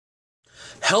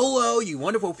Hello, you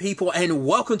wonderful people, and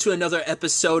welcome to another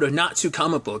episode of Not Too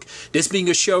Comic Book. This being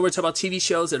a show where we talk about TV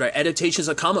shows that are adaptations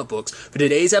of comic books. For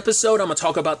today's episode, I'm going to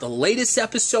talk about the latest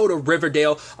episode of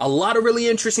Riverdale. A lot of really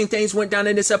interesting things went down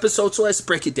in this episode, so let's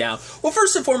break it down. Well,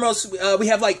 first and foremost, we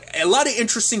have a lot of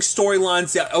interesting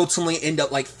storylines that ultimately end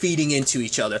up feeding into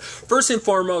each other. First and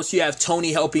foremost, you have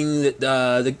Tony helping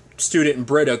the student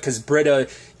Britta, because Britta,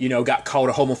 got called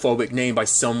a homophobic name by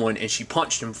someone and she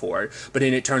punched him for it. But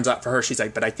then it turns out for her, she's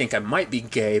like, but I think I might be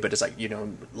gay, but it's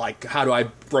how do I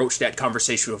broach that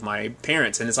conversation with my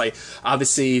parents? And it's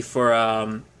obviously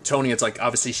for Tony, it's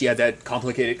obviously she had that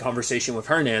complicated conversation with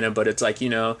her Nana, but it's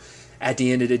at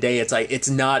the end of the day, it's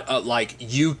not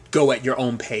you go at your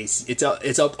own pace. It's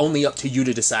only up to you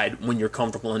to decide when you're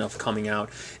comfortable enough coming out.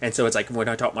 And so it's when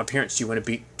I talk to my parents,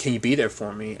 can you be there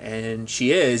for me? And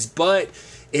she is, but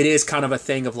it is kind of a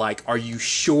thing of are you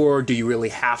sure? Do you really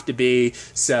have to be?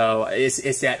 So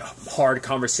it's that hard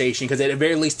conversation, because at the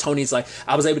very least, Tony's I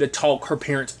was able to talk her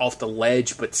parents off the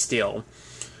ledge, but still.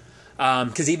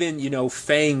 Because even,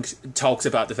 Fang talks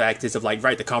about the fact is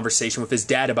the conversation with his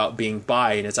dad about being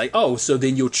bi, and it's so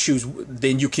then you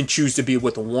can choose to be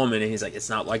with a woman, and he's it's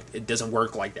not it doesn't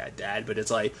work like that, Dad. But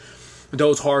it's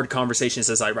those hard conversations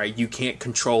is you can't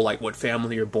control what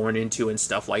family you're born into and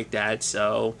stuff like that.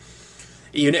 So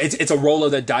it's a roll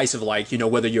of the dice of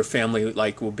whether your family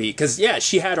will be, because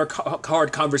she had her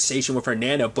hard conversation with her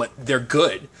Nana, but they're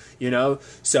good,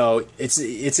 so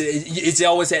it's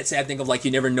always that sad thing of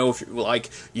you never know if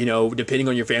depending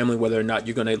on your family whether or not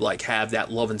you're gonna have that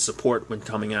love and support when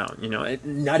coming out.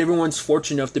 Not everyone's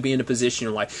fortunate enough to be in a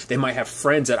position they might have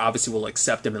friends that obviously will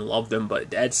accept them and love them,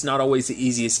 but that's not always the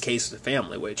easiest case with the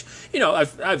family, which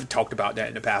I've talked about that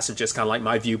in the past, and just kind of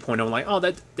my viewpoint. I'm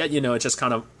that it's just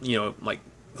kind of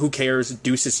who cares,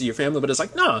 deuces to your family, but it's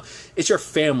no, it's your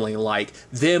family,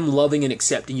 them loving and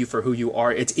accepting you for who you are.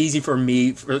 It's easy for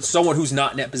me, for someone who's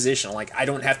not in that position, I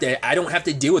don't have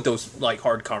to deal with those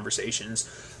hard conversations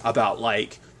about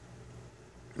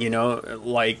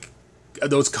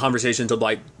those conversations of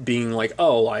being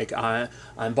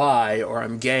I'm bi, or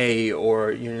I'm gay,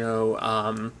 or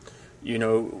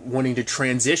wanting to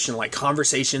transition,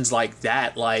 conversations like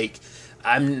that,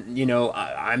 I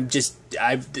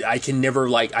can never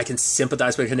I can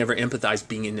sympathize, but I can never empathize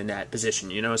being in that position,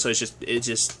 so it's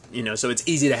just so it's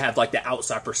easy to have the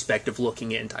outside perspective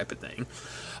looking in type of thing.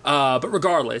 But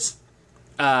regardless,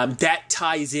 that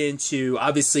ties into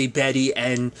obviously Betty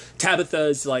and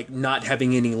Tabitha's not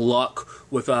having any luck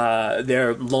with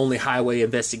their Lonely Highway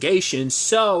investigation,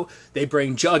 so they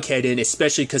bring Jughead in,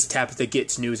 especially because Tabitha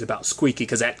gets news about Squeaky,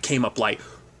 because that came up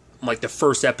the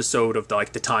first episode of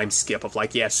the time skip of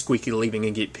Squeaky leaving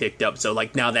and get picked up. So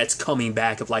now that's coming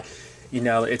back of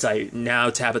it's now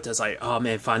Tabitha's oh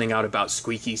man, finding out about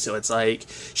Squeaky. So it's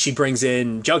she brings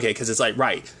in Jughead, because it's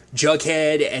right,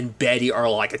 Jughead and Betty are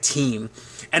a team.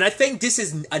 And I think this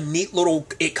is a neat little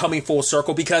it coming full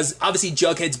circle, because obviously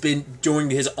Jughead's been doing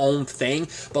his own thing,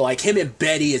 but him and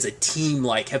Betty as a team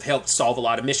have helped solve a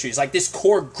lot of mysteries. This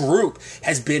core group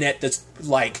has been at this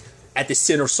at the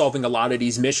center of solving a lot of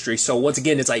these mysteries. So once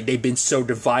again, it's they've been so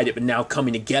divided, but now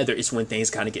coming together is when things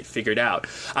kind of get figured out.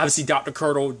 Obviously, Dr.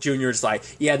 Curdle Jr. is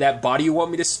yeah, that body you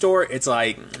want me to store? It's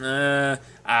I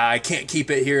can't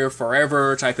keep it here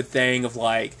forever type of thing of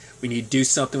we need to do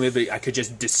something with it. I could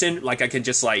just descend, I could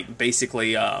just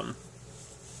basically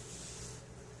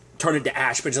turn it to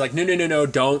ash, but it's no,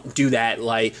 don't do that.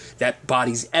 That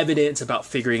body's evidence about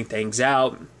figuring things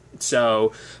out.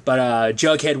 So, but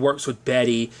Jughead works with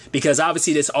Betty, because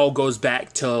obviously this all goes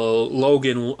back to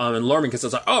Logan and Lerman, because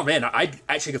it's oh man, I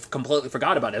actually completely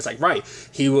forgot about it. It's right,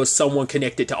 he was someone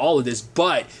connected to all of this,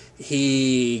 but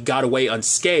he got away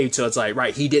unscathed, so it's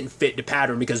right, he didn't fit the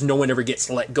pattern, because no one ever gets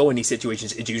let go in these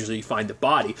situations. It's usually you find the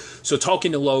body. So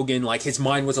talking to Logan, his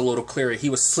mind was a little clearer. He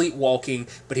was sleepwalking,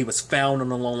 but he was found on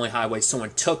the Lonely Highway. Someone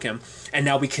took him, and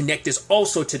now we connect this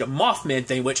also to the Mothman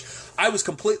thing, which I was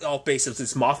completely off base of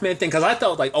this Mothman thing, because I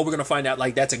thought oh, we're gonna find out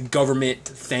that's a government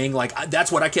thing.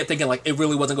 That's what I kept thinking. It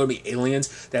really wasn't going to be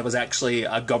aliens. That was actually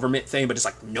a government thing. But it's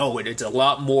no, it's a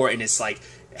lot more, and it's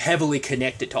heavily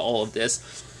connected to all of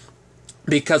this.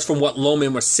 Because from what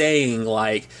Loman was saying,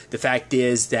 the fact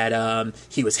is that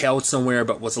he was held somewhere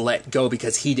but was let go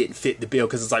because he didn't fit the bill.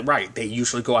 Because it's right, they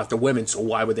usually go after women, so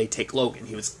why would they take Logan?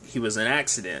 He was an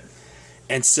accident.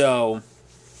 And so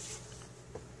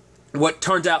what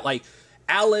turns out,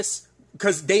 Alice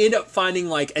because they end up finding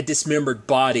like a dismembered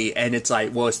body, and it's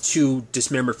like, well, it's too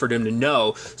dismembered for them to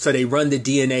know, so they run the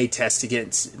DNA test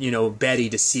against, you know, Betty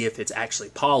to see if it's actually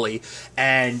Polly.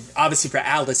 And obviously for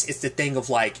Alice, it's the thing of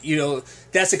like, you know,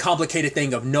 that's a complicated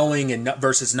thing of knowing and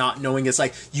versus not knowing. It's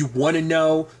like you want to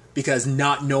know, because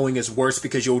not knowing is worse,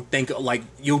 because you'll think like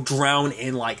you'll drown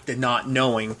in like the not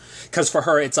knowing. Because for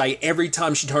her, it's like every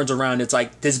time she turns around, it's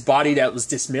like this body that was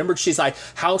dismembered, she's like,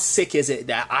 how sick is it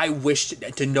that I wish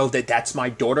to know that that's my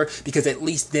daughter, because at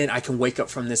least then I can wake up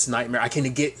from this nightmare. I can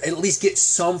at least get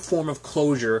some form of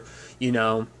closure, you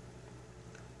know.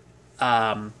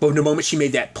 But the moment she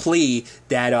made that plea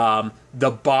that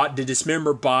the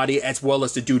dismembered body as well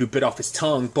as the dude who bit off his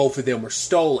tongue, both of them were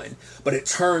stolen. But it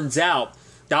turns out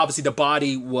obviously the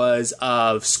body was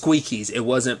of Squeaky's. It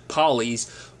wasn't Polly's,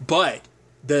 but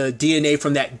the DNA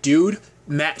from that dude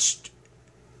matched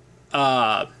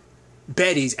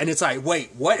Betty's. And it's like,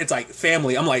 wait, what? It's like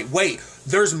family. I'm like, wait,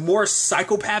 there's more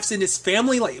psychopaths in this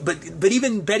family? Like, but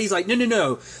even Betty's like,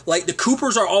 no. Like, the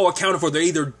Coopers are all accounted for. They're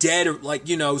either dead or, like,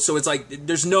 you know, so it's like,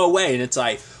 there's no way. And it's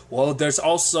like, well, there's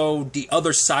also the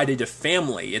other side of the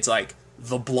family. It's like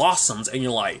the Blossoms. And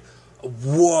you're like,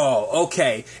 whoa,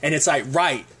 okay. And it's like,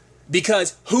 right,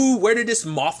 because where did this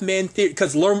Mothman theory,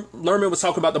 because Lerman was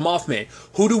talking about the Mothman.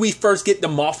 Who do we first get the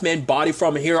Mothman body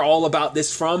from and hear all about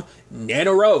this from?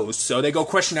 Nana Rose. So they go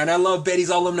question, and I love Betty's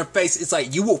all in their face. It's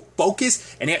like, you will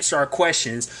focus and answer our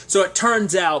questions. So it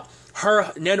turns out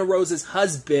Nana Rose's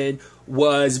husband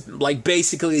was like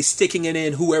basically sticking it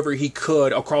in whoever he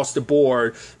could across the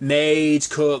board, maids,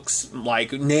 cooks,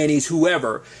 like nannies,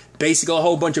 whoever. Basically, a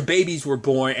whole bunch of babies were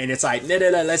born, and it's like, no,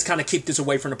 let's kind of keep this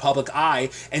away from the public eye.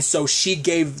 And so she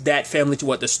gave that family to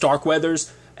the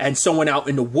Starkweathers and someone out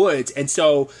in the woods. And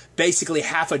so basically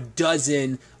half a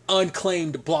dozen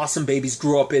unclaimed Blossom babies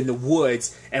grew up in the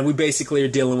woods, and we basically are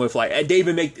dealing with like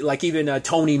David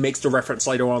Tony makes the reference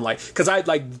later on, like, because I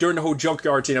like during the whole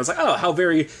junkyard scene I was like, oh, how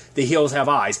very the hills have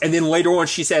eyes, and then later on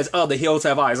she says, oh, the hills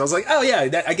have eyes. I was like, oh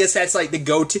yeah, I guess that's like the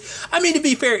go-to. I mean, to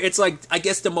be fair, it's like I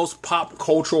guess the most pop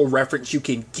cultural reference you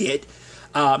can get,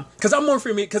 because I'm more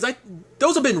for me, because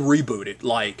those have been rebooted.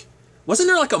 Like, wasn't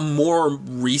there like a more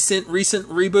recent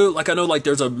reboot? Like, I know like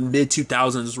there's a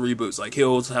mid-2000s reboots, like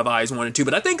Hills Have Eyes 1 and 2,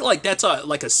 but I think like that's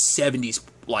like a 70s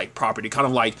like property, kind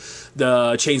of like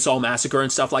the Chainsaw Massacre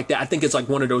and stuff like that. I think it's like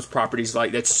one of those properties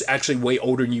like that's actually way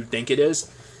older than you think it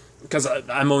is. Because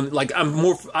I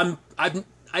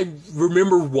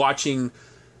remember watching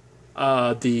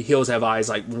the Hills Have Eyes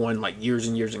like one like years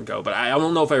and years ago, but I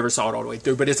don't know if I ever saw it all the way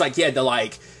through. But it's like, yeah, the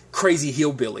like crazy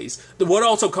hillbillies. What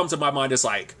also comes to my mind is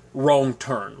like Wrong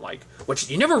Turn, like, which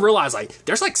you never realize, like,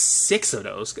 there's like 6 of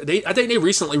those. I think they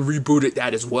recently rebooted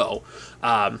that as well.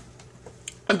 I'm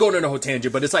going on a whole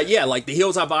tangent, but it's like, yeah, like the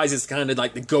Hills Have Eyes is kind of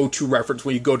like the go-to reference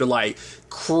when you go to like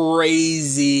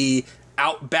crazy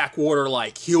out backwater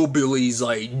like hillbillies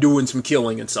like doing some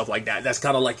killing and stuff like that. That's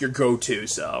kind of like your go-to.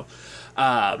 So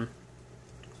but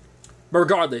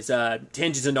regardless,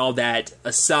 tangents and all that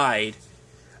aside,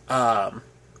 but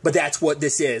that's what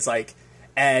this is like.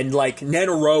 And like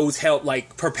Nana Rose helped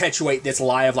like perpetuate this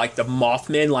lie of like the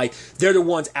Mothman. Like, they're the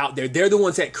ones out there, they're the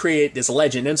ones that create this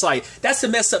legend. And it's like, that's the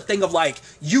messed up thing of like,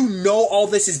 you know, all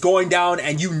this is going down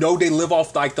and you know they live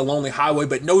off like the lonely highway,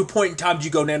 but no point in time do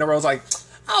you go, Nana Rose, like,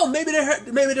 oh, maybe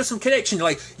there's some connection.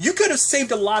 Like, you could have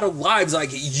saved a lot of lives.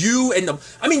 Like, you and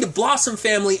the Blossom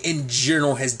family in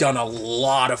general has done a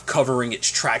lot of covering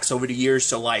its tracks over the years.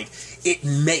 So like, it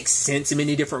makes sense in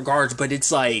many different regards, but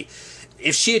it's like,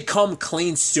 if she had come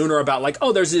clean sooner about like,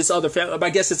 oh, there's this other family,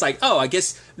 I guess it's like, oh, I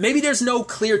guess maybe there's no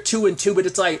clear 2 and 2, but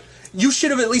it's like, you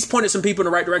should have at least pointed some people in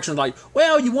the right direction. Like,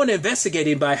 well, you want to investigate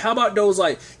it, but how about those,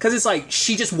 like, because it's like,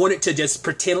 she just wanted to just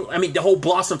pretend, I mean, the whole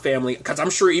Blossom family, because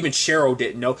I'm sure even Cheryl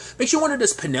didn't know, makes you wonder,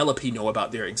 does Penelope know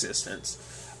about their existence?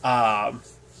 Because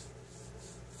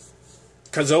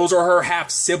those are her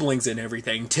half-siblings and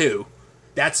everything, too.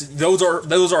 Those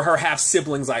are her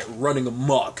half-siblings, like, running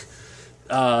amok.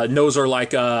 Those are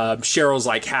like Cheryl's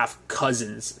like half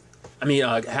cousins,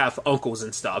 half uncles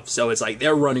and stuff. So it's like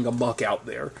they're running amok out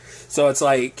there. So it's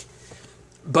like,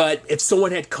 but if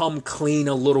someone had come clean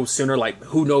a little sooner, like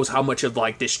who knows how much of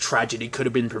like this tragedy could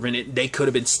have been prevented? They could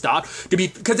have been stopped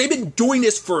because they've been doing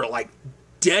this for like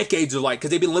decades, or like,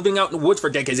 because they've been living out in the woods for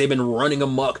decades. They've been running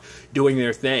amok doing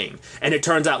their thing, and it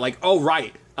turns out like, oh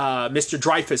right, Mr.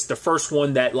 Dreyfus, the first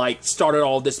one that like started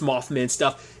all this Mothman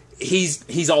stuff.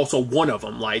 He's also one of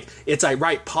them. Like, it's like,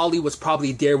 right, Polly was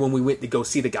probably there when we went to go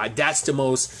see the guy. That's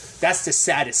the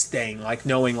saddest thing. Like,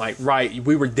 knowing, like, right,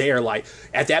 we were there. Like,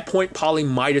 at that point, Polly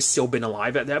might have still been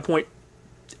alive at that point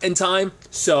in time.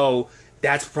 So,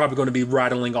 that's probably going to be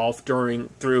rattling off through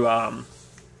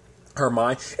her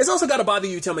mind. It's also got to bother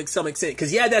you to some extent,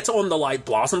 because yeah, that's on the like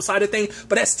Blossom side of thing,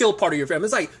 but that's still part of your family.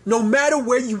 It's like, no matter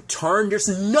where you turn, there's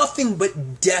nothing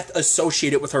but death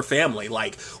associated with her family.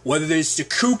 Like, whether it's the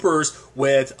Coopers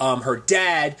with her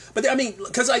dad, but I mean,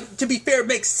 because like, to be fair, it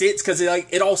makes sense, because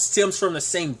it all stems from the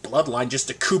same bloodline. Just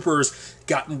the Coopers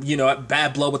got, you know,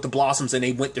 bad blood with the Blossoms and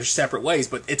they went their separate ways,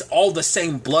 but it's all the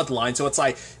same bloodline. So it's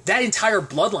like that entire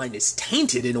bloodline is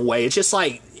tainted in a way. It's just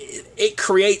like it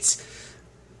creates,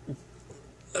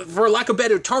 for lack of a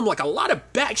better term, like a lot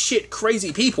of batshit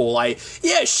crazy people. Like,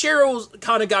 yeah, Cheryl's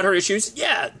kind of got her issues.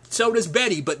 Yeah, so does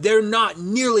Betty, but they're not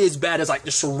nearly as bad as like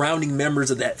the surrounding members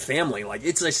of that family. Like,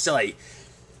 it's just like,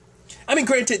 I mean,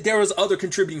 granted, there was other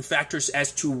contributing factors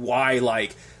as to why,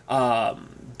 like,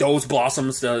 those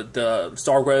Blossoms, the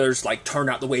Starkweathers, like, turned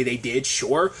out the way they did,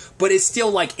 sure, but it's still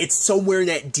like, it's somewhere in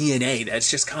that DNA that's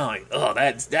just kind of like, oh,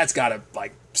 that's gotta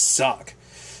like suck.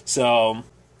 So,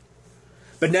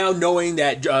 but now knowing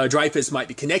that Dreyfus might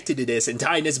be connected to this and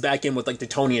tying this back in with like the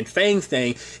Tony and Fang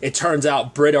thing, it turns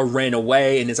out Britta ran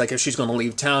away, and it's like, if she's going to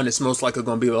leave town, it's most likely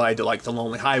going to be related to like the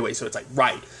Lonely Highway. So it's like,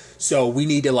 right. So we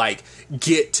need to like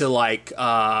get to like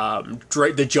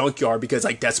the junkyard, because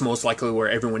like that's most likely where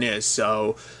everyone is.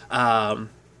 So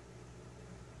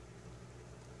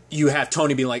you have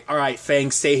Tony being like, all right, Fang,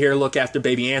 stay here, look after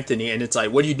baby Anthony. And it's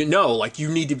like, what do you do? No, like you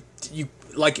need to,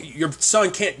 like, your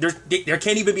son can't, there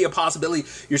can't even be a possibility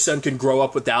your son can grow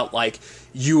up without, like,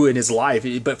 you in his life.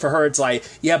 But for her, it's like,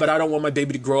 yeah, but I don't want my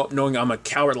baby to grow up knowing I'm a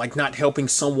coward, like, not helping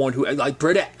someone who, like,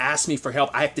 Britta asked me for help.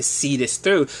 I have to see this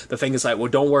through. The thing is, like,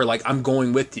 well, don't worry, like, I'm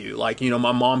going with you. Like, you know,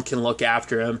 my mom can look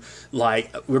after him.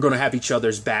 Like, we're going to have each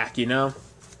other's back, you know?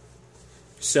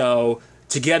 So,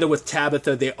 together with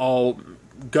Tabitha, they all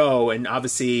go, and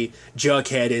obviously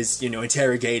Jughead is, you know,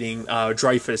 interrogating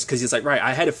Dreyfus, because he's like, right,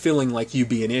 I had a feeling like you'd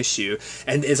be an issue.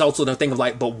 And it's also the thing of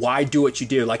like, but why do what you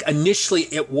do? Like, initially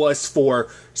it was for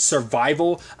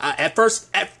survival. At first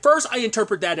I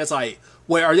interpret that as like,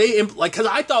 where are they like, because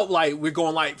I thought like we're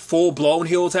going like full blown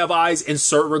Hills Have Eyes in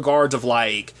certain regards of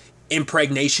like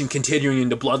impregnation continuing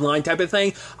the bloodline type of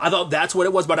thing. I thought that's what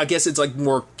it was, but I guess it's like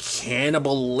more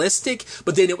cannibalistic.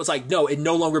 But then it was like, no, it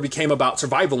no longer became about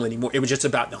survival anymore. It was just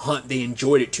about the hunt. They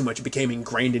enjoyed it too much. It became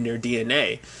ingrained in their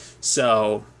DNA.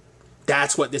 So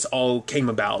that's what this all came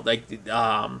about. Like,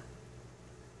 but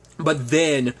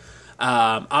then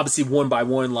obviously one by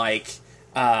one, like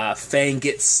Fang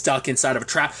gets stuck inside of a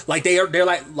trap. Like they're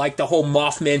like the whole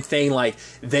Mothman thing, like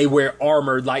they wear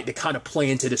armor, like to kind of play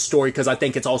into the story, because I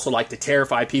think it's also like to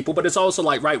terrify people, but it's also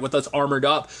like, right, with us armored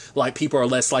up, like people are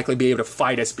less likely to be able to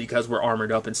fight us because we're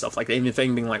armored up and stuff like that. Even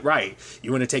Fang being like, right,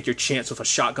 you want to take your chance with a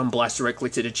shotgun blast directly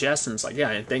to the chest? And it's like, yeah,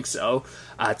 I didn't think so.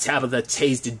 Tabitha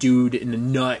tased the dude in the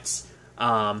nuts,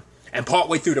 and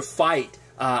partway through the fight,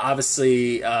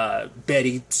 obviously,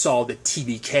 Betty saw the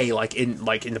TBK like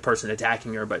in the person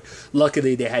attacking her, but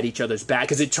luckily they had each other's back,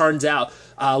 because it turns out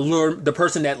the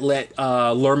person that let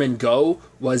Lerman go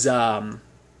was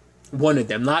one of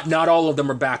them. Not all of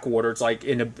them are backwaters. Like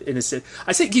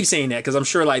keep saying that because I'm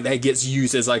sure like that gets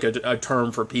used as like a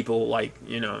term for people, like,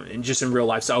 you know, and just in real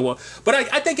life. So but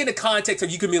I think in the context of,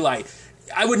 you can be like,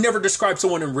 I would never describe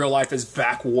someone in real life as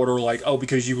backwater, like, oh,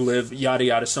 because you live yada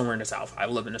yada somewhere in the South. I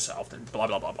live in the South and blah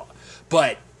blah blah blah.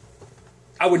 But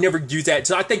I would never use that.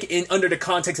 So I think under the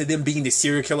context of them being the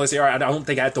serial killers they are, I don't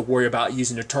think I have to worry about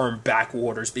using the term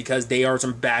backwaters, because they are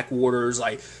some backwaters,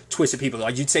 like twisted people.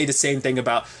 Like you'd say the same thing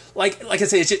about, like I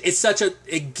said,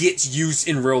 it gets used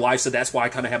in real life, so that's why I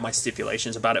kind of have my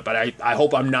stipulations about it. But I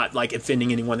hope I'm not like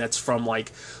offending anyone that's from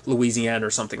like Louisiana or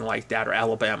something like that, or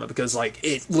Alabama, because like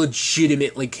it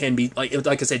legitimately can be like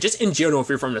I said, just in general, if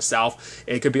you're from the South,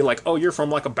 it could be like, oh, you're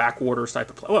from like a backwaters type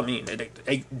of place. Well, I mean,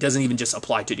 it doesn't even just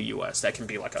apply to the U.S. That can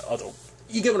be like other.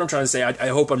 You get what I'm trying to say? I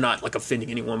hope I'm not like offending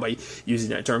anyone by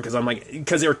using that term,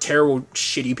 because they're terrible,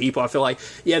 shitty people. I feel like,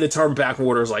 yeah, the term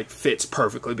backwaters like fits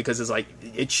perfectly, because it's like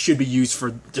it should be used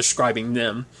for describing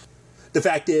them. The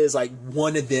fact is, like,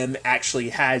 one of them actually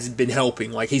has been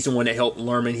helping. Like, he's the one that helped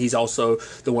Lerman. He's also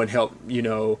the one helped, you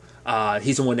know,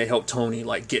 he's the one that helped Tony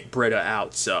like get Britta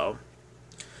out. So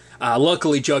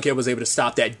luckily, Jughead was able to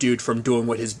stop that dude from doing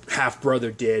what his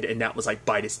half-brother did, and that was, like,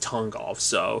 bite his tongue off.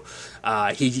 So,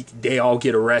 they all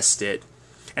get arrested.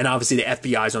 And obviously the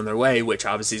FBI's on their way, which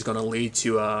obviously is going to lead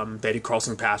to Betty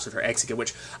crossing paths with her ex again,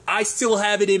 which I still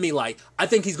have it in me. Like, I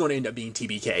think he's going to end up being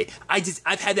TBK.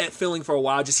 I've had that feeling for a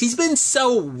while. Just, he's been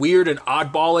so weird and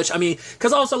oddballish. I mean,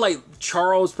 because also, like,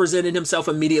 Charles presented himself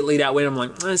immediately that way. And I'm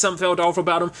like, something felt off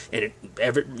about him. And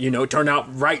it turned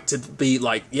out right to be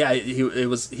like, yeah, he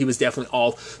was definitely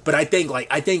off. But I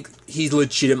think he's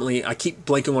legitimately, I keep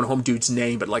blanking on home dude's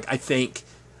name, but like, I think,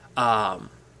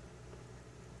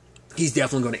 he's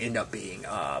definitely going to end up being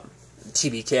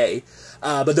TBK.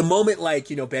 But the moment, like,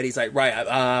 Betty's like, right,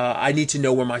 I need to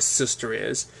know where my sister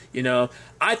is,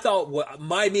 I thought,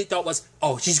 my immediate thought was,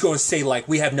 oh, she's going to say, like,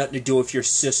 we have nothing to do with your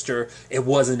sister. It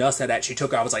wasn't us that actually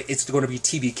took her. I was like, it's going to be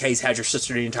TBK's had your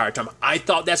sister the entire time. I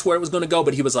thought that's where it was going to go,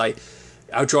 but he was like,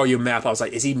 I'll draw you a map. I was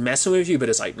like, is he messing with you? But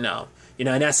it's like, no.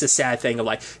 And that's the sad thing of,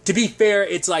 like, to be fair,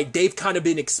 it's like they've kind of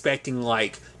been expecting,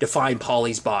 like, to find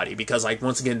Polly's body because, like,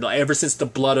 once again, ever since the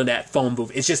blood on that phone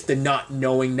booth, it's just the not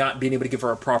knowing, not being able to give her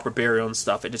a proper burial and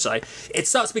stuff. And it's like, it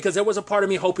sucks because there was a part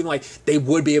of me hoping, like, they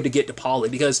would be able to get to Polly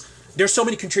because there's so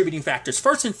many contributing factors.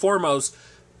 First and foremost,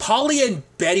 Polly and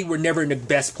Betty were never in the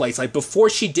best place. Like,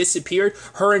 before she disappeared,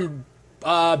 her and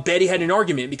Betty had an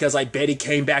argument because, like, Betty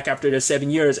came back after the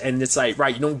 7 years, and it's like,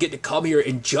 right, you don't get to come here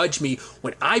and judge me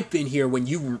when I've been here when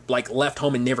you, like, left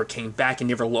home and never came back and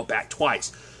never looked back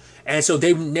twice. And so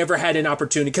they never had an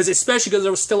opportunity, because especially because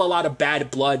there was still a lot of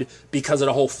bad blood because of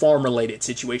the whole farm-related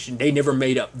situation. They never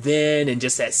made up then, and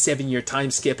just that 7-year time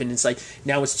skip, and it's like,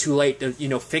 now it's too late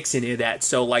to, fix any of that.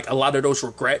 So, like, a lot of those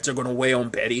regrets are going to weigh on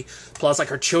Betty. Plus, like,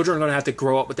 her children are going to have to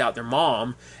grow up without their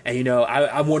mom. And,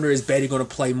 I wonder, is Betty going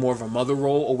to play more of a mother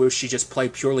role, or will she just play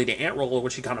purely the aunt role, or will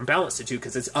she kind of balance the two?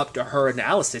 Because it's up to her and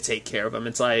Alice to take care of them.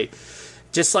 It's like,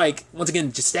 just like, once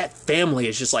again, just that family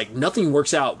is just like, nothing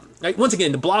works out. Like, once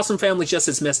again, the Blossom family just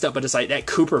as messed up, but it's like that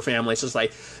Cooper family, it's just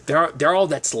like, they're all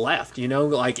that's left,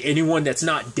 like anyone that's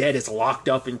not dead is locked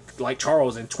up in, like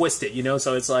Charles, and twisted,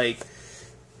 so it's like,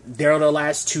 they're the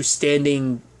last two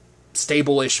standing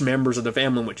stable-ish members of the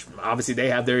family, which obviously they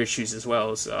have their issues as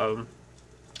well. So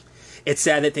it's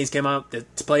sad that things came out,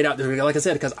 that's played out, like I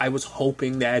said, because I was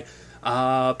hoping that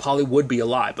Polly would be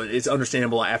alive, but it's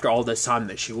understandable after all this time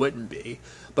that she wouldn't be.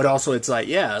 But also it's like,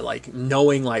 yeah, like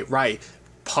knowing, like, right,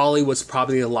 Polly was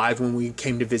probably alive when we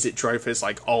came to visit Dreyfus,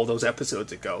 like, all those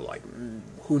episodes ago. Like,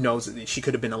 who knows, she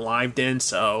could have been alive then.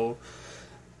 So,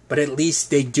 but at least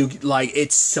they do, like,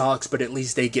 it sucks, but at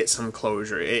least they get some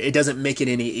closure. It doesn't make it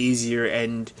any easier,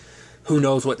 and who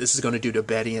knows what this is going to do to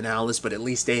Betty and Alice, but at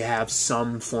least they have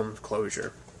some form of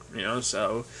closure,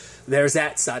 so there's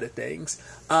that side of things.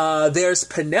 There's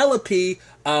Penelope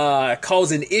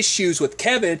causing issues with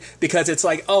Kevin because it's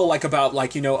like, oh, like about,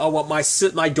 like, well,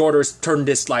 my daughter's turned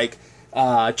this, like,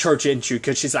 church into,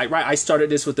 because she's like, right, I started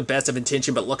this with the best of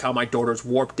intention, but look how my daughter's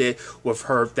warped it with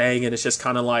her thing. And it's just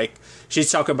kind of like, she's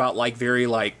talking about, like, very,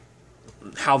 like,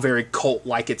 how very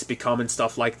cult-like it's become and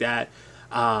stuff like that.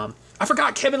 I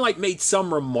forgot, Kevin, like, made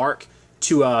some remark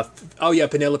to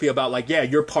Penelope about, like, yeah,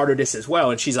 you're part of this as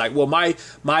well, and she's like, well,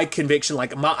 my conviction,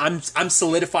 like, I'm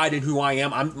solidified in who I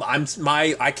am.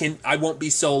 I won't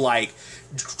be so, like,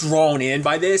 drawn in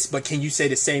by this, but can you say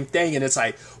the same thing? And it's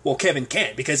like, well, Kevin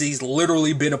can't, because he's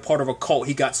literally been a part of a cult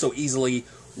he got so easily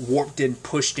warped and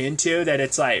pushed into that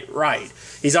it's like, right,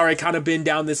 he's already kind of been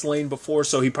down this lane before,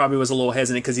 so he probably was a little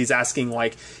hesitant because he's asking,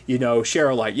 like,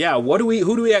 Cheryl, like, yeah, who do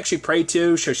we actually pray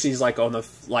to? So she's like on the,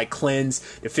 like, cleanse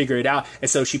to figure it out,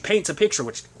 and so she paints a picture,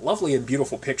 which lovely and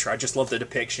beautiful picture. I just love the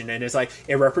depiction, and it's like,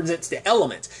 it represents the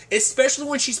elements, especially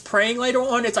when she's praying later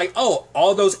on. It's like, oh,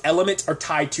 all those elements are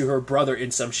tied to her brother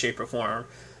in some shape or form.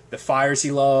 The fires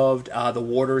he loved, the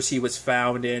waters he was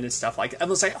found in, and stuff like that. I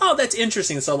was like, oh, that's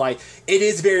interesting. So, like, it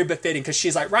is very befitting, because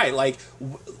she's like, right, like,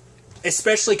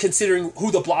 especially considering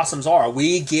who the Blossoms are.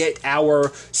 We get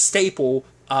our staple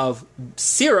of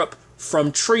syrup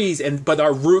from trees, but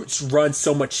our roots run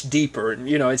so much deeper. And,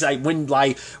 it's like, when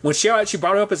Cheryl actually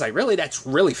brought it up, it's like, really, that's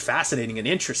really fascinating and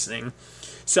interesting.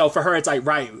 So for her, it's like,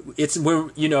 right, it's where,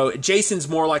 Jason's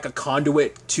more like a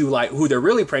conduit to, like, who they're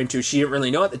really praying to. She didn't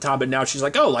really know at the time, but now she's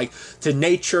like, oh, like, to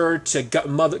nature, to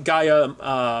Mother Gaia,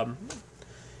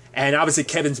 and obviously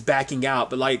Kevin's backing out,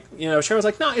 but, like, Cheryl's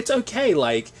like, no, it's okay,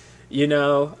 like, you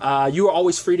are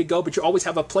always free to go, but you always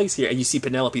have a place here. And you see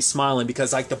Penelope smiling,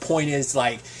 because, like, the point is,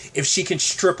 like, if she can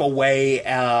strip away,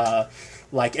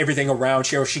 like, everything around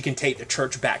Cheryl, she can take the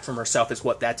church back from herself, is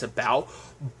what that's about.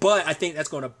 But I think that's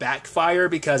going to backfire,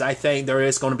 because I think there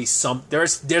is going to be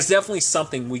there's definitely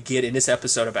something we get in this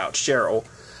episode about Cheryl.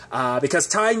 Because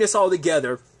tying this all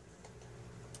together,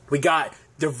 we got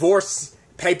divorce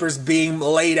papers being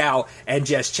laid out, and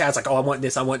just Chad's like, oh, I want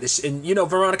this, and you know,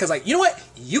 Veronica's like, you know what,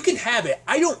 you can have it,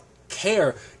 I don't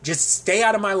care, just stay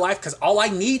out of my life, because all I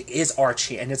need is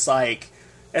Archie. And it's like,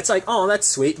 oh, that's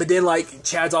sweet. But then, like,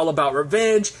 Chad's all about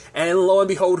revenge, and lo and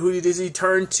behold, who does he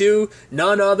turn to?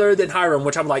 None other than Hiram,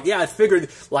 which I'm like, yeah, I figured,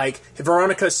 like,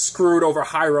 Veronica screwed over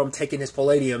Hiram taking his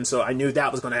palladium, so I knew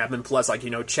that was going to happen. Plus, like, you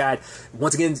know, Chad,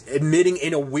 once again, admitting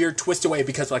in a weird, twisted way,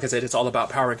 because, like I said, it's all about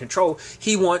power and control,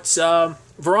 he wants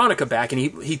Veronica back, and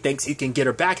he thinks he can get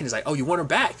her back, and he's like, oh, you want her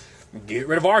back? Get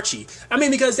rid of Archie. I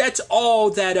mean, because that's all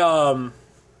that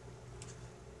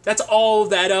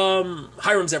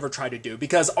Hiram's ever tried to do,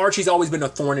 because Archie's always been a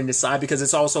thorn in his side, because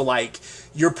it's also like,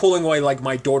 you're pulling away, like,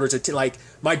 my daughter's, like,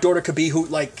 my daughter could be who,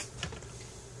 like,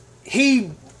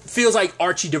 he feels like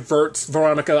Archie diverts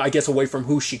Veronica, I guess, away from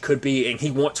who she could be, and he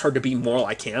wants her to be more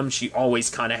like him. She always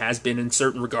kind of has been in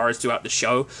certain regards throughout the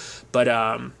show, but,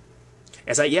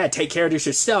 it's like, yeah, take care of this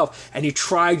yourself. And he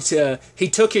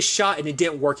took his shot and it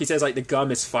didn't work. He says, like, the gun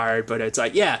misfired, but it's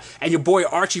like, yeah. And your boy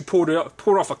Archie pulled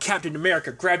off a Captain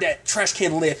America, grabbed that trash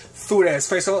can lid, threw it at his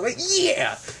face. So I'm like,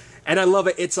 yeah. And I love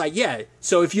it. It's like, yeah,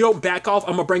 so if you don't back off,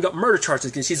 I'm going to bring up murder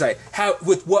charges. And she's like, how,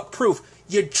 with what proof?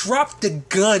 You dropped the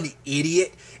gun,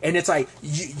 idiot. And it's like,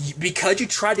 because you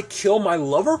tried to kill my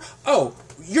lover? Oh,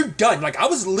 you're done. Like, I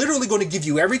was literally going to give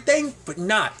you everything, but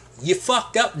not. You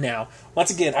fucked up now.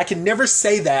 Once again, I can never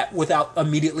say that without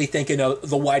immediately thinking of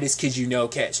the Whitest Kids You Know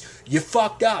catch. You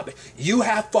fucked up. You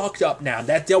have fucked up now.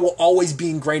 That will always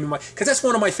be ingrained in my... Because that's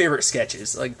one of my favorite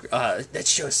sketches. Like, that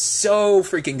show's so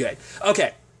freaking good.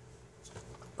 Okay.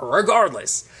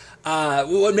 Regardless,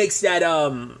 what makes that,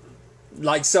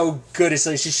 like, so good is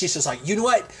she's just like, you know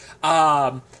what?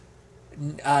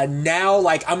 Now,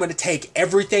 like, I'm going to take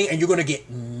everything and you're going to get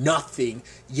nothing,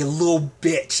 you little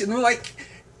bitch. And we're like...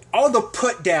 all the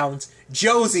put downs,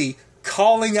 Josie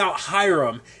calling out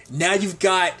Hiram. Now you've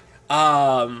got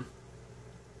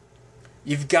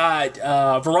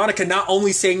Veronica not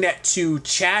only saying that to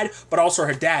Chad, but also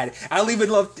her dad. I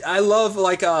love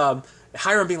like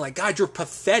Hiram being like, God, you're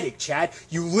pathetic, Chad.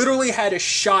 You literally had a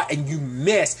shot and you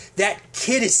missed. That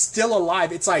kid is still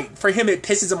alive. It's like, for him, it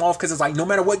pisses him off because it's like, no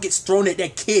matter what gets thrown at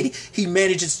that kid, he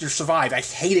manages to survive. I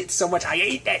hate it so much. I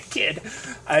hate that kid.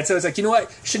 And so it's like, you know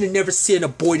what? Should have never seen a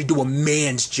boy to do a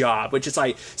man's job, which is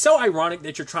like, so ironic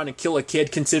that you're trying to kill a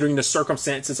kid considering the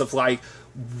circumstances of like,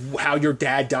 how your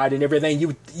dad died and everything.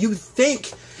 You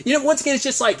think, you know, once again, it's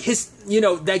just like his, you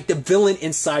know, like the villain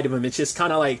inside of him. It's just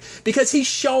kind of like, because he's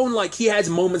shown like he has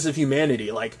moments of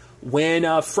humanity, like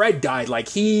when Fred died, like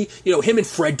he, you know, him and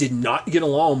Fred did not get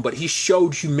along, but he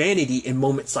showed humanity in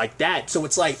moments like that. So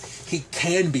it's like he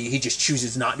can be, he just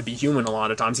chooses not to be human a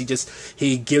lot of times.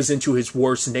 He gives into his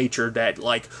worst nature that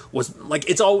like was like,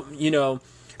 it's all, you know,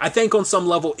 I think on some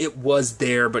level it was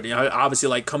there, but you know, obviously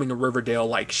like coming to Riverdale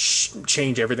like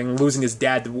changed everything. Losing his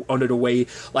dad under the way,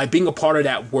 like being a part of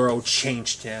that world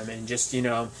changed him, and just, you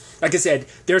know, like I said,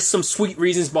 there's some sweet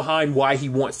reasons behind why he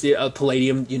wants the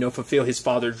Palladium, you know, fulfill his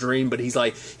father's dream, but he's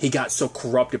like, he got so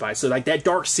corrupted by it. So like that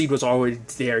dark seed was always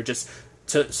there, just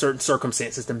to certain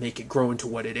circumstances to make it grow into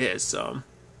what it is. So,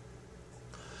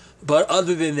 but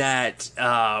other than that,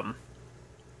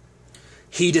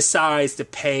 he decides to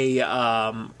pay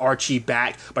Archie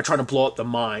back by trying to blow up the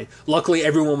mine. Luckily,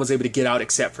 everyone was able to get out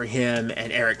except for him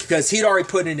and Eric, because he'd already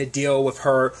put in a deal with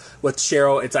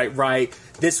Cheryl. It's like, right,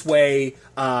 this way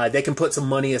they can put some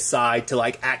money aside to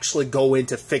like actually go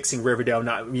into fixing Riverdale,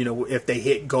 not, you know, if they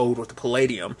hit gold with the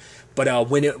Palladium. But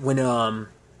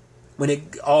when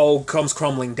it all comes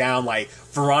crumbling down, like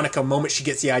Veronica, the moment she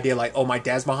gets the idea, like, oh, my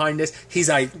dad's behind this, he's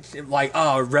like,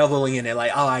 oh, reveling in it,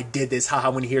 like, oh, I did this,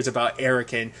 haha, when he hears about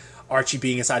Eric and Archie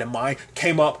being inside a mine,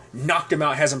 came up, knocked him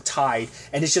out, has him tied,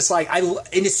 and it's just like, and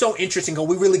it's so interesting, because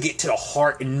we really get to the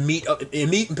heart and meat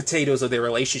and potatoes of their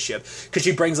relationship, because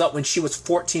she brings up when she was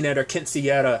 14 at her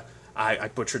quinceañera, I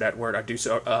butchered that word, I do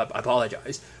so, I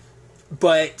apologize,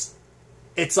 but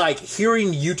it's like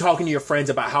hearing you talking to your friends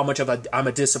about how much of I'm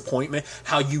a disappointment,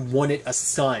 how you wanted a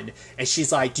son. And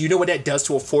she's like, do you know what that does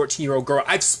to a 14-year-old girl?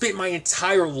 I've spent my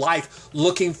entire life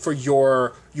looking for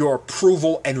your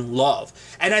approval and love.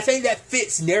 And I think that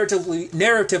fits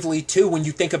narratively too, when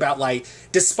you think about, like,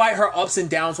 despite her ups and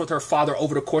downs with her father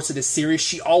over the course of the series,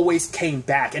 she always came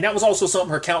back. And that was also something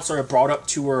her counselor had brought up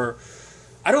to her.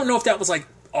 I don't know if that was like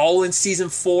all in season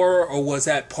 4, or was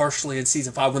that partially in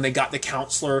season 5 when they got the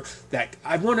counselor? That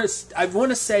I want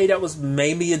to say that was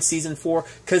maybe in season 4,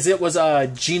 because it was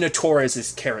Gina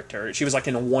Torres's character. She was like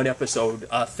in a 1 episode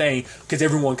thing, because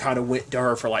everyone kind of went to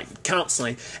her for like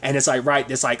counseling, and it's like, right,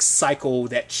 this like cycle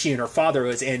that she and her father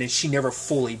was in, and she never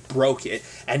fully broke it.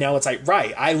 And now it's like,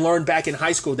 right, I learned back in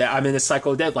high school that I'm in a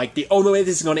cycle of death. Like, the only way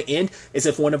this is going to end is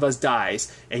if one of us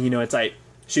dies. And it's like,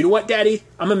 so you know what, Daddy?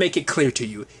 I'm going to make it clear to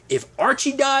you. If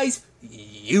Archie dies,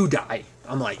 you die.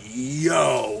 I'm like,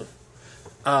 yo.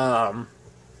 Then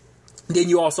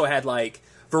you also had, like,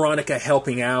 Veronica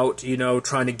helping out,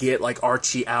 trying to get, like,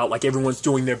 Archie out. Like, everyone's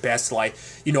doing their best. Like,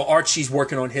 Archie's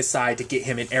working on his side to get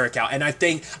him and Eric out. And I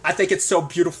think it's so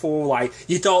beautiful. Like,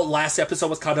 you thought last episode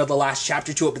was kind of the last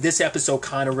chapter to it, but this episode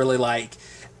kind of really, like,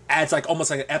 adds like almost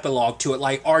like an epilogue to it.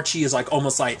 Like, Archie is like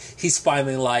almost like he's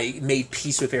finally like made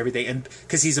peace with everything, and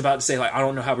because he's about to say like, I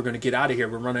don't know how we're going to get out of here,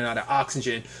 we're running out of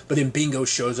oxygen. But then Bingo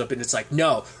shows up and it's like,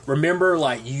 no, remember,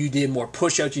 like, you did more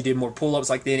push-ups, you did more pull-ups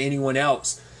like than anyone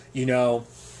else,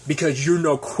 because you're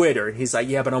no quitter. And he's like,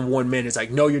 yeah, but I'm one man. It's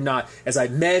like, no, you're not. It's like,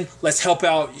 men, let's help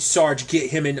out Sarge, get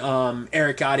him and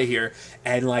Eric out of here.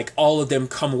 And like all of them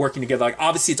come working together. Like,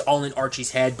 obviously it's all in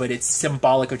Archie's head, but it's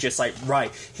symbolic of just like,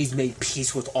 right, he's made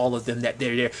peace with all of them that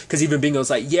they're there. Because even Bingo's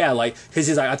like, yeah, like, because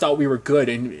he's like, I thought we were good.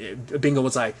 And Bingo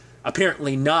was like,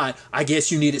 apparently not. I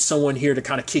guess you needed someone here to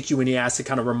kind of kick you in the ass to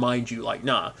kind of remind you, like,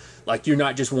 nah, like, you're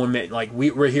not just one man. Like,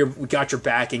 we're here, we got your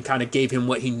back, and kind of gave him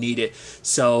what he needed.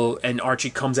 So, and Archie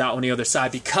comes out on the other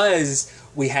side because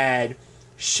we had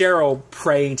Cheryl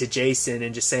praying to Jason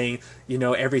and just saying,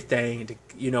 everything,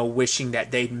 wishing that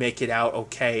they'd make it out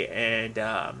okay.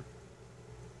 And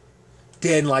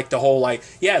then, like, the whole, like,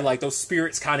 yeah, like, those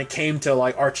spirits kind of came to,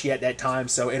 like, Archie at that time,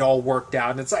 so it all worked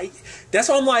out. And it's like, that's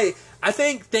why I'm like, I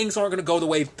think things aren't going to go the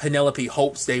way Penelope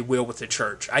hopes they will with the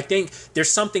church. I think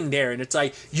there's something there, and it's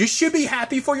like, you should be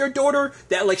happy for your daughter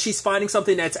that, like, she's finding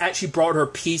something that's actually brought her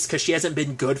peace, because she hasn't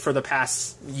been good for the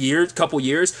past couple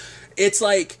years. It's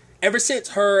like, ever since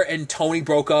her and Tony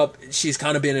broke up, she's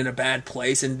kind of been in a bad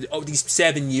place, and these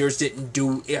 7 years didn't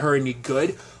do her any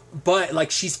good. But,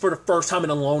 like, she's for the first time in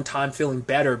a long time feeling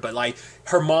better. But, like,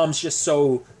 her mom's just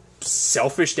so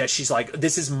selfish that she's like,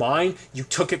 this is mine, you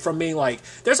took it from me. Like,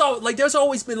 there's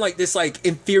always been, like, this, like,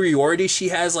 inferiority she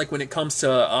has, like, when it comes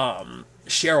to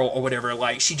Cheryl or whatever.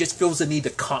 Like, she just feels the need to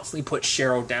constantly put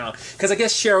Cheryl down, because I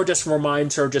guess Cheryl just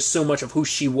reminds her just so much of who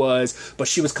she was, but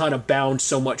she was kind of bound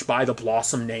so much by the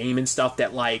Blossom name and stuff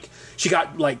that, like, she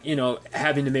got, like,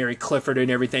 having to marry Clifford and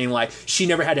everything. Like, she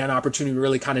never had an opportunity to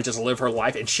really kind of just live her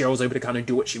life, and Cheryl was able to kind of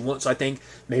do what she wants. So I think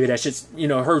maybe that's just,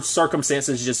 her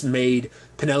circumstances just made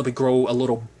Penelope grow a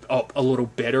little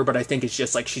bitter. But I think it's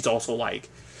just like, she's also like,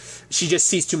 she just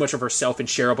sees too much of herself in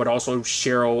Cheryl, but also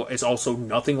Cheryl is also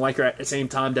nothing like her at the same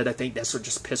time, that I think that's what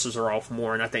just pisses her off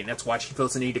more, and I think that's why she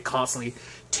feels the need to constantly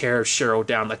tear Cheryl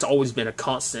down. That's always been a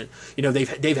constant.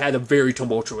 They've had a very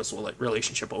tumultuous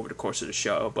relationship over the course of the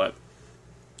show, but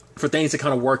for things to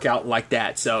kind of work out like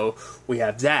that, so we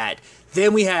have that.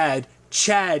 Then we had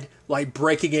Chad, like,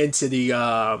 breaking into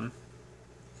the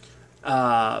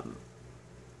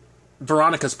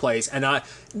Veronica's place, and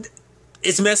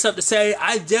it's messed up to say.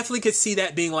 I definitely could see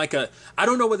that being like I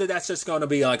don't know whether that's just going to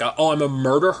be like I'm going to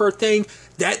murder her thing.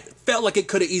 That felt like it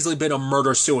could have easily been a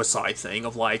murder-suicide thing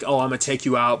of like, oh, I'm going to take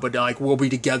you out, but like, we'll be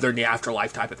together in the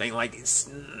afterlife type of thing. Like,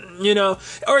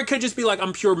 or it could just be like,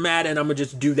 I'm pure mad and I'm going to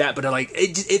just do that. But like,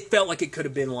 it felt like it could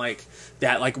have been like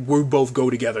that, like, we both go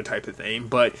together type of thing.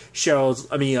 But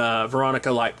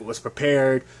Veronica, like, was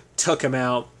prepared, took him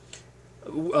out.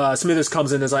 Smithers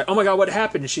comes in and is like, oh my god, what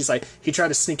happened? And she's like, he tried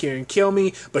to sneak in and kill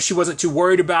me, but she wasn't too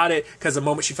worried about it, because the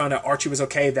moment she found out Archie was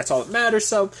okay, that's all that matters.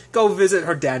 So go visit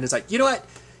her dad. And is like, you know what,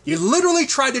 you literally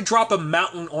tried to drop a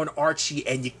mountain on Archie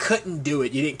and you couldn't do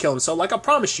it. You didn't kill him. So, like, I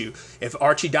promise you, if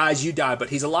Archie dies, you die,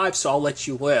 but he's alive, so I'll let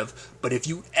you live. But if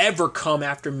you ever come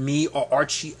after me or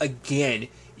Archie again,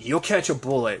 you'll catch a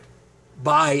bullet.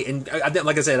 Bye. And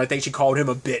like I said, I think she called him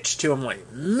a bitch too. I'm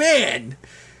like, man,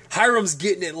 Hiram's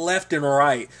getting it left and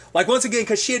right. Like, once again,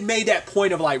 because she had made that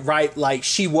point of, like, right, like,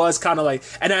 she was kind of like,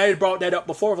 and I had brought that up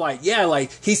before, of like, yeah,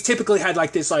 like, he's typically had,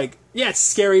 like, this, like, yeah,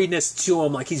 scariness to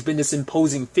him, like, he's been this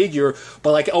imposing figure,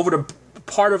 but, like, over the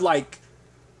part of, like,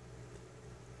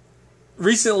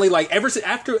 recently, like,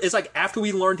 after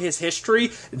we learned his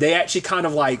history, they actually kind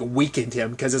of, like, weakened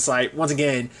him, because it's like, once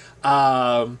again,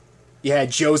 you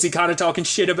had Josie kind of talking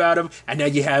shit about him, and now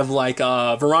you have, like,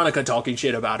 Veronica talking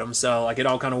shit about him, so, like, it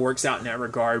all kind of works out in that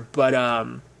regard. But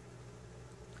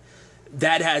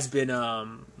that has been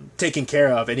taken care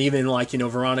of. And even like, you know,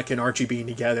 Veronica and Archie being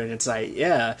together, and it's like,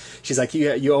 yeah, she's like,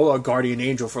 you owe a guardian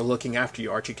angel for looking after you,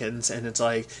 Archiekins. And it's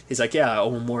like, he's like, yeah, I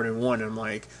owe him more than one. And I'm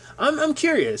like, I'm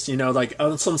curious, you know, like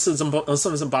on some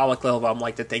symbolic level, I'm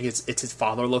like to think it's his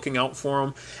father looking out for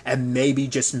him, and maybe,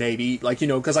 just maybe, like, you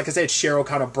know, because like I said, Cheryl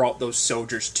kind of brought those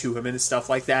soldiers to him and stuff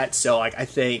like that. So like, I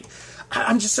think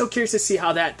I'm just so curious to see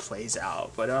how that plays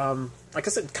out. But like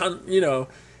I said, you know,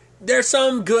 there's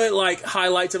some good like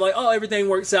highlights of like, oh, everything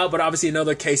works out, but obviously in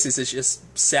other cases it's just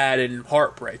sad and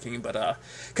heartbreaking. But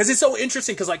because it's so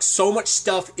interesting, because like so much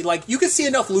stuff, like you can see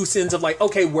enough loose ends of like,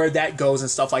 okay, where that goes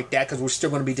and stuff like that, because we're still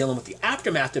going to be dealing with the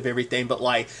aftermath of everything. But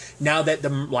like now that the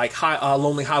like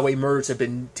Lonely Highway murders have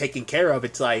been taken care of,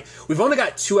 it's like we've only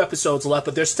got 2 episodes left,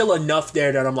 but there's still enough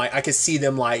there that I'm like, I can see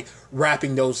them like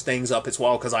wrapping those things up as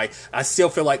well, because I still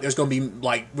feel like there's going to be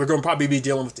like, we're going to probably be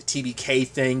dealing with the TBK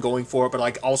thing going forward, but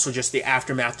like also just the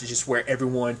aftermath to just where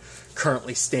everyone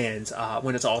currently stands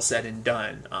when it's all said and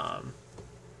done.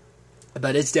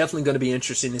 But it's definitely going to be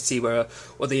interesting to see what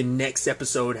the next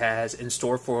episode has in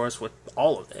store for us with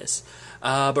all of this.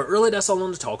 But really, that's all I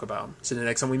want to talk about. So the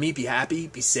next time we meet, be happy,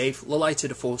 be safe, live life to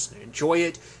the fullest, and enjoy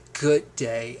it. Good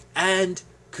day and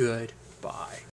goodbye.